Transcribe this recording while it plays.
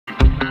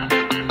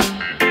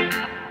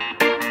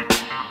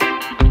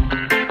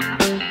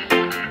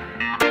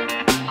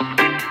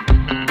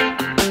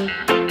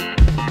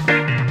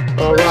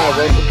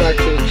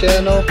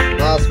channel.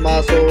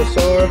 Mazda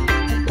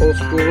OSR, old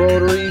school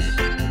rotaries,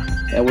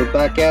 and we're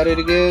back at it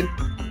again.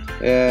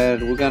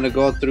 And we're gonna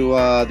go through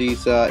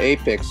these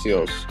Apic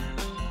Seals.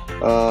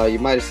 You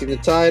might have seen the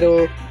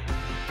title.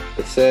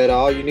 It said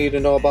all you need to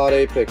know about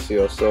Apic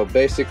Seals. So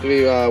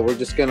basically, we're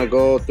just gonna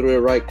go through it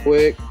right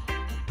quick.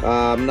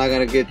 I'm not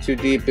gonna get too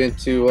deep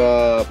into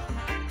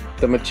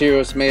the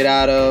materials made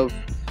out of.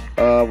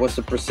 What's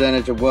the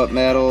percentage of what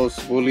metals?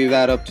 We'll leave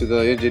that up to the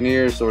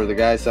engineers or the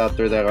guys out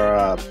there that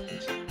are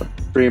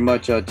pretty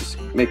much just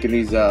making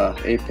these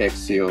Apic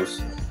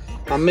Seals.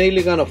 I'm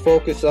mainly gonna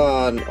focus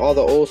on all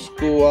the old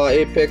school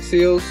Apic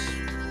Seals,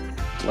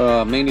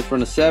 mainly from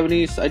the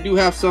 70s. I do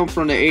have some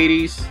from the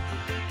 80s,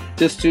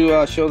 just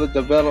to show the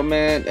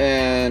development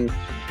and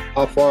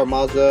how far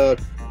Mazda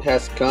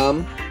has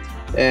come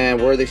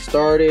and where they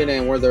started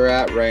and where they're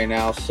at right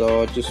now.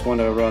 So I just want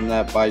to run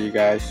that by you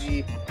guys.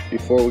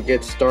 Before we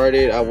get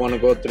started, I want to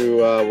go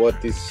through what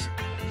these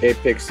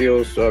Apic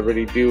Seals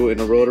really do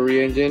in a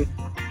rotary engine.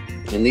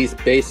 And these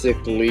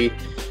basically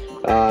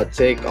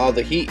take all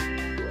the heat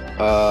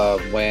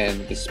when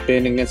it's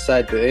spinning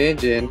inside the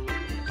engine.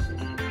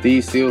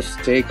 These seals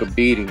take a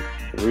beating,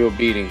 a real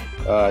beating.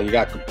 You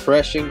got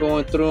compression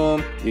going through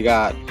them, you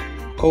got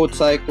cold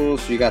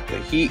cycles, you got the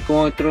heat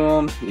going through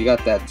them, you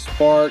got that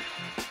spark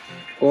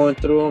going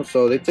through them.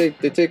 So they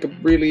take a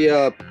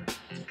really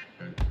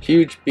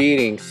huge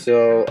beating.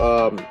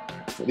 So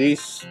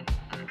these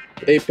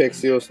Apic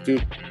Seals do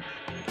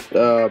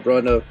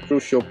run a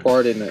crucial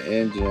part in the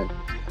engine.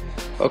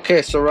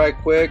 Okay, so right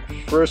quick,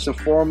 first and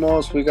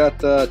foremost, we got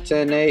the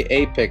 10A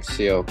Apic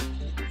Seal.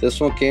 This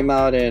one came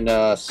out in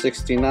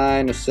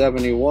 69 to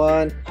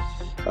 71.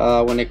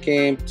 When it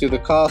came to the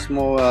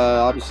Cosmo,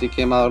 obviously it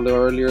came out a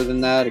little earlier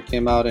than that. It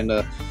came out in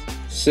the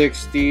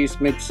 60s,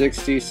 mid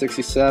 60s,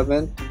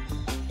 67.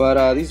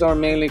 But these are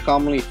mainly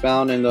commonly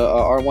found in the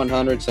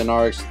R100s and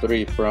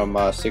RX3 from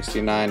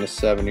 69 to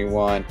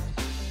 71.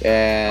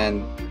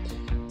 And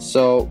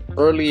so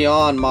early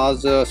on,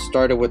 Mazda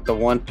started with the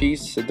one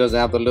piece. It doesn't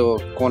have the little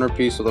corner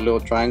piece or the little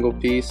triangle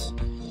piece.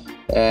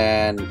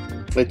 And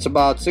it's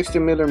about 60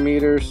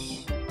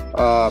 millimeters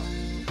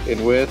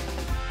in width.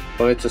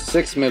 But it's a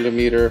 6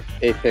 millimeter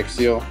Apic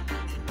Seal,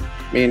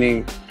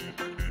 meaning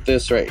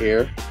this right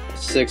here,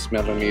 6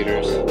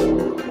 millimeters.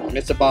 And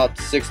it's about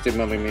 60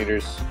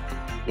 millimeters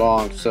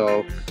long.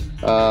 So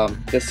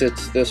this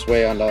sits this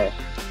way on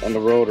the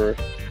rotor.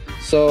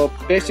 So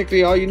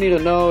basically all you need to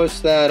know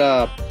is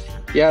that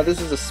yeah,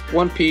 this is a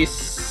one piece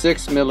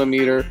 6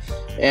 millimeter,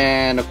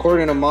 and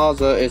according to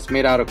Mazda it's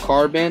made out of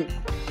carbon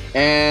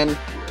and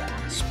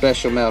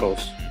special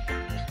metals.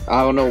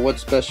 I don't know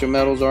what special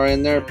metals are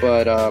in there,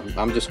 but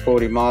I'm just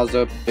quoting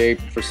Mazda. They,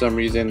 for some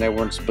reason, they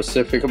weren't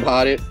specific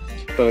about it.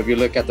 But if you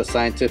look at the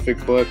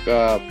scientific book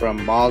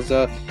from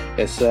Mazda,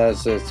 it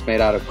says it's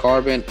made out of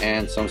carbon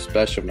and some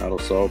special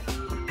metals. So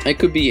it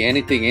could be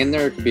anything in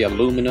there. It could be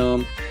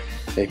aluminum.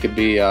 It could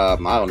be I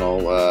don't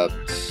know,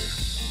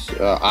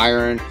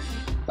 iron.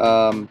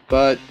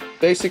 But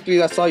basically,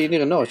 that's all you need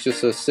to know. It's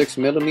just a 6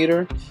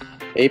 millimeter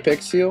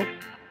Apic Seal,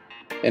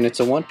 and it's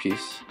a one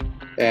piece.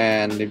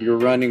 And if you're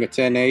running a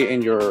 10A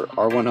in your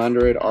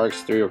R100,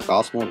 RX3, or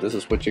Cosmo, this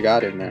is what you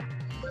got in there.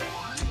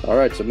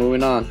 Alright, so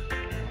moving on.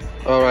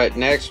 Alright,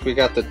 next we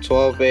got the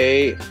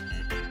 12A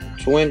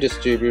twin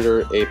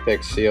distributor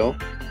Apic Seal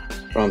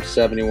from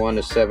 71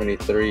 to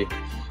 73.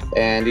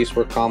 And these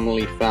were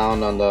commonly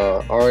found on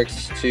the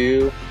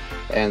RX2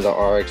 and the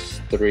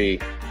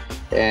RX3.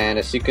 And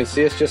as you can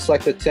see, it's just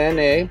like the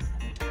 10A.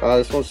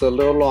 This one's a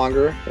little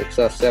longer. It's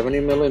 70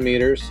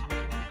 millimeters,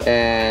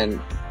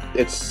 and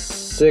it's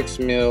 6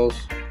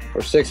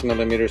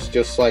 millimeters,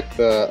 just like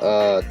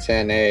the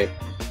 10A.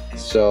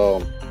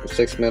 So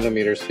 6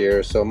 millimeters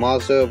here. So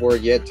Mazda were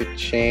yet to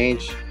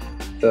change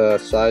the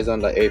size on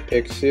the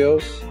Apic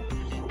Seals,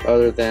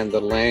 other than the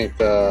length.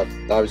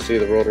 Obviously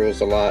the rotor was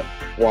a lot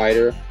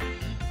wider,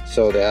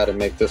 so they had to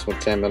make this one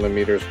 10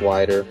 millimeters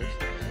wider.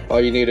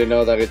 All you need to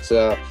know that it's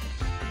a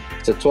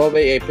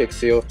 12A Apic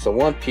Seal. It's a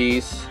one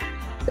piece,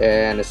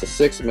 and it's a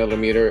 6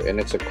 millimeter, and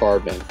it's a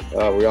carbon.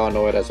 We all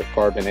know it as a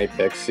carbon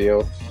Apic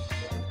Seal.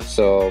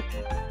 So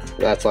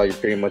that's all you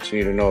pretty much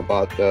need to know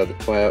about the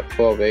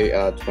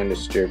 12A twin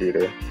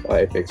distributor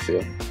Apic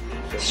Seal.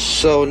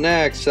 So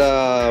next,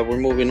 we're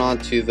moving on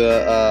to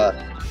the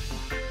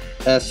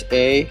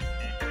SA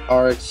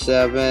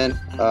RX7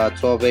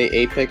 12A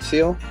Apic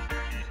Seal.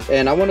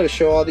 And I wanted to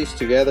show all these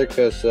together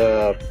because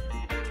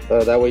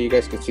that way you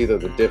guys can see the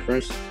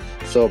difference.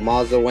 So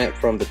Mazda went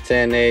from the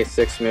 10A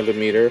 6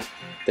 millimeter,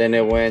 then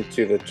it went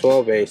to the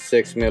 12A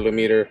 6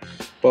 millimeter.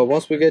 But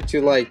once we get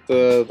to like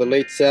the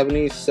late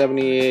 70s,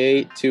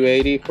 78 to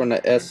 80 from the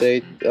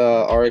SA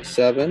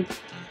RX7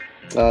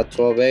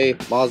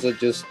 12A, Mazda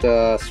just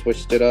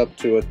switched it up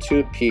to a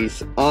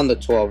two-piece on the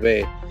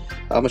 12A.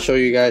 I'm gonna show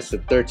you guys the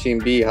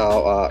 13B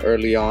how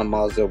early on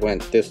Mazda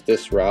went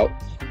this route.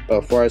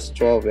 But for as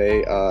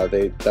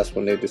 12A, that's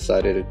when they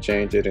decided to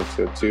change it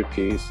into a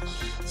two-piece.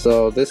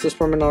 So this is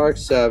from an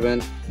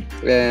RX7,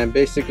 and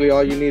basically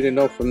all you need to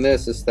know from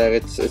this is that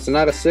it's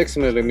not a 6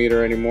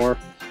 millimeter anymore.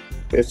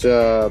 It's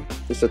a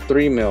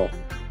 3 mil.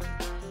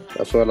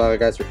 That's what a lot of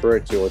guys refer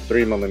to, or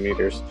 3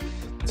 millimeters.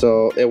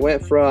 So it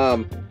went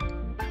from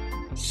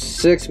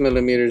 6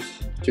 millimeters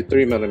to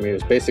 3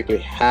 millimeters, basically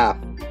half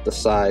the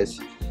size.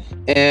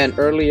 And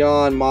early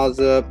on,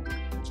 Mazda,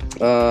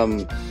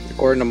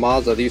 according to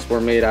Mazda, these were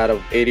made out of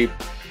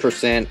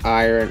 80%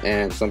 iron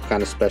and some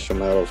kind of special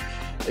metals.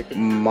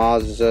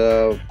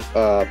 Mazda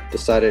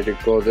decided to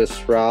go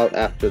this route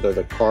after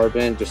the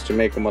carbon, just to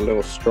make them a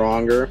little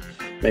stronger,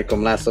 make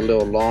them last a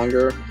little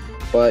longer.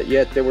 But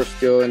yet they were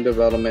still in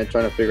development,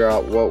 trying to figure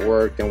out what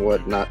worked and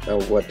what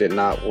did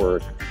not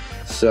work.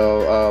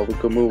 So we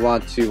could move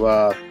on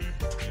to.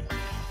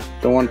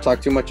 Don't want to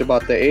talk too much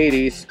about the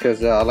 80s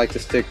because I like to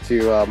stick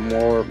to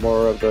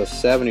more of the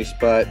 70s.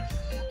 But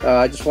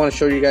I just want to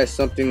show you guys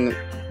something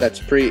that's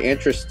pretty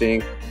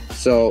interesting.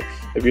 So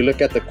if you look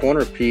at the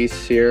corner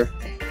piece here,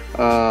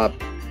 the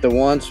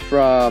ones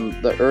from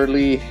the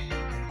early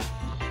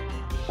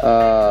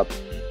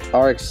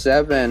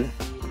RX-7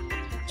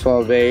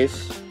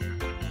 12As.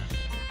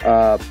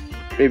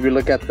 If you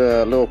look at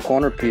the little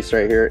corner piece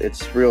right here,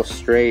 it's real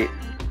straight,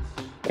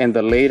 and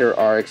the later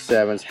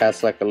RX-7s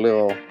has like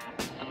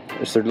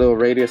there's a little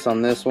radius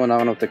on this one. I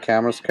don't know if the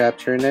camera's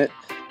capturing it,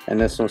 and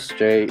this one's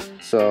straight.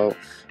 So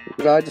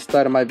I just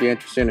thought it might be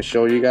interesting to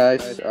show you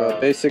guys.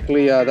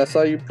 Basically, that's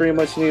all you pretty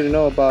much need to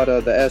know about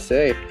the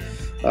SA.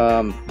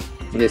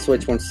 They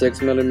switched from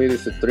 6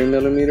 millimeters to 3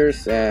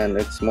 millimeters, and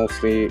it's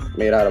mostly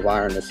made out of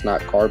iron. It's not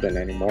carbon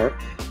anymore,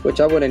 which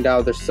I wouldn't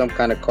doubt there's some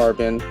kind of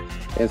carbon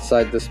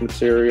inside this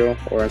material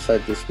or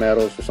inside these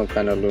metals or some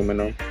kind of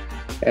aluminum.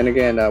 And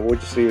again, we'll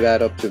just leave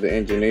that up to the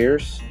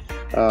engineers.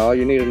 All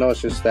you need to know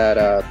is just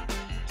that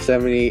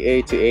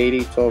 78 to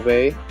 80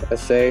 12A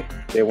SA,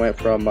 they went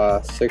from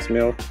 6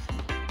 mil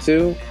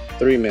to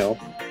 3 mil,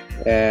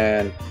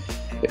 and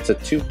it's a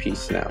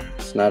 2-piece now.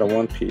 It's not a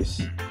 1-piece.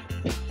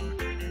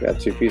 You got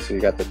 2 pieces. You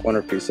got the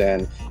corner piece,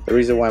 and the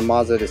reason why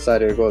Mazda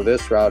decided to go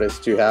this route is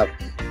to have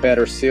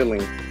better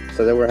sealing.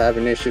 So they were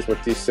having issues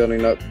with these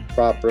sealing up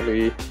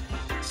properly,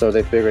 so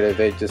they figured if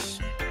they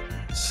just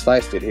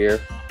sliced it here,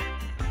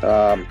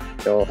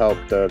 it'll help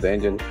the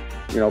engine,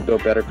 you know,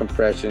 build better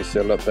compression,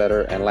 seal up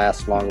better, and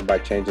last longer by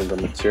changing the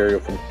material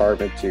from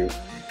carbon to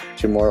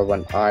more of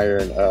an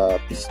iron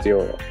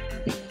steel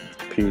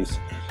piece.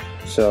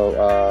 So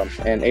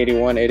and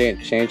 81, it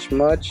didn't change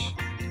much.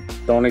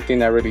 The only thing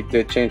that really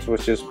did change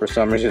was just, for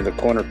some reason, the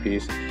corner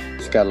piece.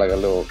 It's got like a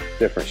little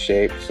different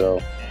shape.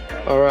 So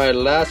alright,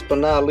 last but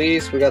not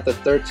least, we got the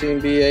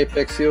 13B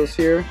Apic Seals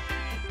here,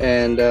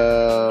 and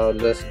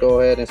let's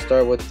go ahead and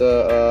start with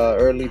the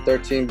early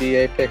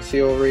 13B Apic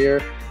Seal over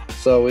here.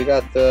 So we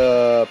got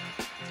the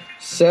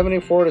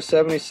 74 to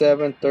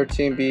 77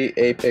 13B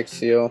Apic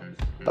Seal,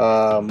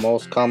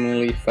 most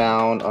commonly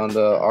found on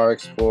the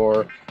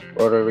RX-4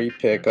 rotary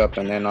pickup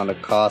and then on the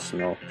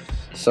Cosmo.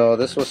 So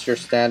this was your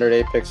standard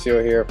Apic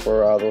Seal here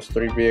for those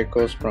 3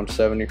 vehicles from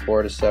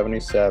 74 to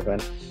 77.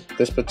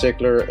 This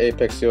particular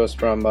Apic Seal is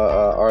from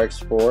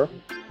RX-4,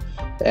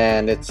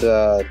 and it's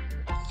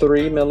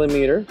 3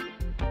 millimeter,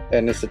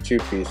 and it's a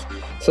 2-piece.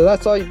 So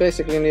that's all you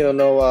basically need to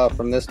know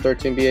from this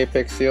 13B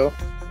Apic Seal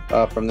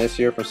from this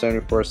year, from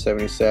 74 to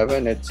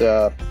 77. It's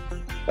a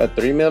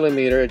 3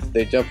 millimeter.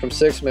 They jumped from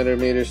 6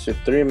 millimeters to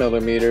 3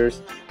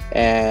 millimeters,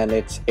 and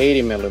it's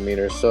 80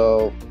 millimeters.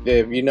 So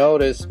if you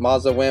notice,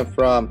 Mazda went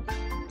from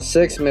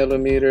 6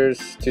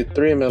 millimeters to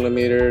 3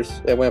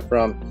 millimeters. It went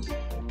from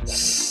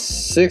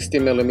 60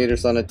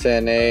 millimeters on the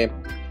 10A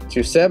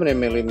to 70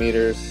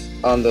 millimeters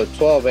on the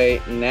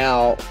 12A.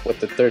 Now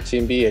with the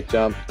 13B, it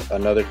jumped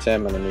another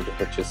 10 millimeters,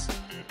 which is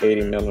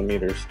 80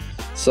 millimeters.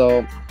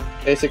 So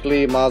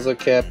basically, Mazda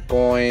kept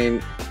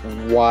going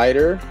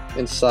wider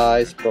in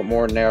size but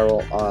more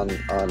narrow on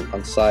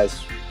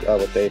size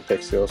with the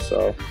Apic Seal.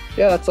 So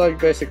yeah, that's all you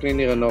basically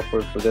need to know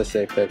for this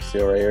Apic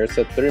Seal right here. It's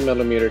a 3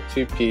 millimeter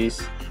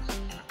 2-piece.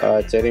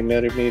 It's 80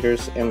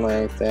 millimeters in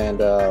length,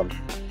 and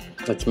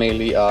it's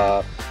mainly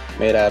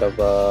made out of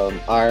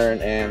iron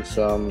and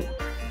some,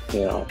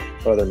 you know,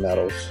 other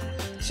metals.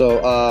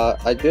 So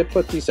I did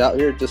put these out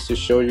here just to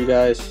show you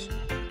guys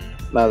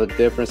the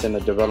difference in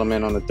the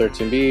development on the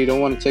 13B. Don't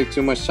want to take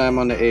too much time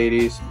on the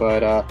 80s,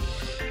 but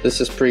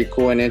this is pretty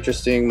cool and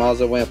interesting.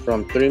 Mazda went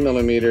from 3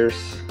 millimeters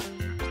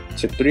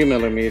to 3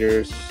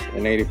 millimeters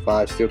in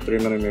 85, still 3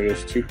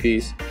 millimeters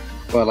 2-piece.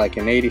 But like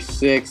in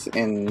 86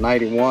 and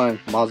 91,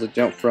 Mazda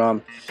jumped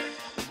from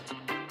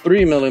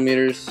 3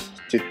 millimeters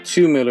to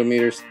 2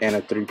 millimeters and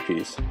a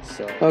 3-piece.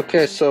 So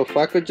okay, so if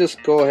I could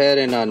just go ahead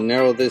and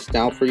narrow this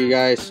down for you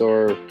guys,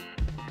 or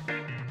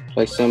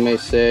like some may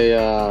say,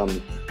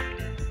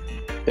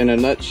 in a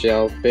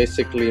nutshell,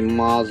 basically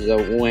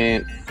Mazda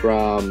went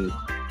from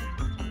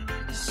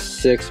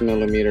 6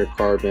 millimeter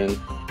carbon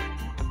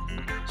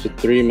to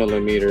 3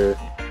 millimeter,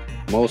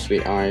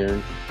 mostly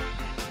iron,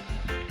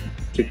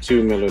 to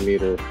 2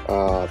 millimeter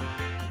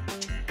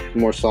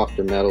more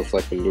softer metals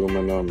like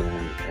aluminum,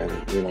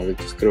 and you know, they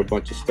just threw a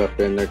bunch of stuff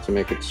in there to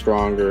make it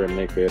stronger and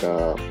make it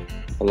a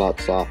lot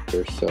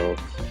softer. So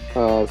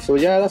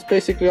yeah, that's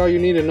basically all you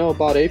need to know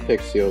about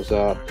Apic Seals.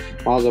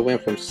 Mazda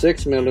went from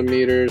 6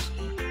 millimeters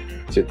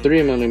to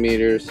 3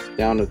 millimeters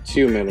down to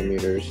 2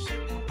 millimeters,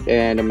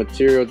 and the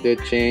material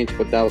did change,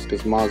 but that was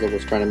because Mazda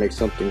was trying to make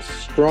something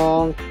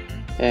strong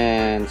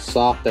and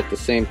soft at the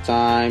same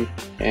time,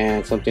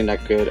 and something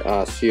that could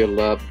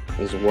seal up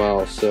as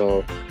well.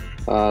 So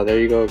there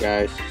you go,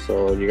 guys.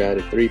 So you got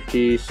a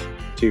 3-piece,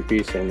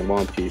 2-piece, and a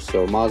 1-piece.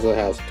 So Mazda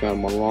has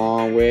come a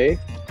long way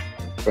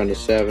from the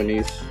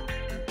 70s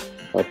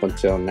up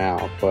until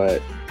now,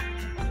 but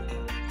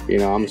you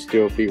know, I'm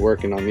still be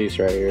working on these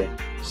right here.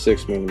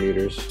 6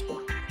 millimeters,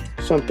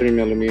 some 3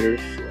 millimeters,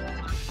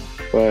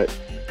 but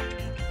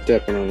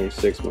definitely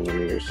 6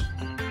 millimeters.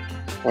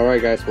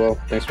 Alright guys, well,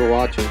 thanks for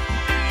watching.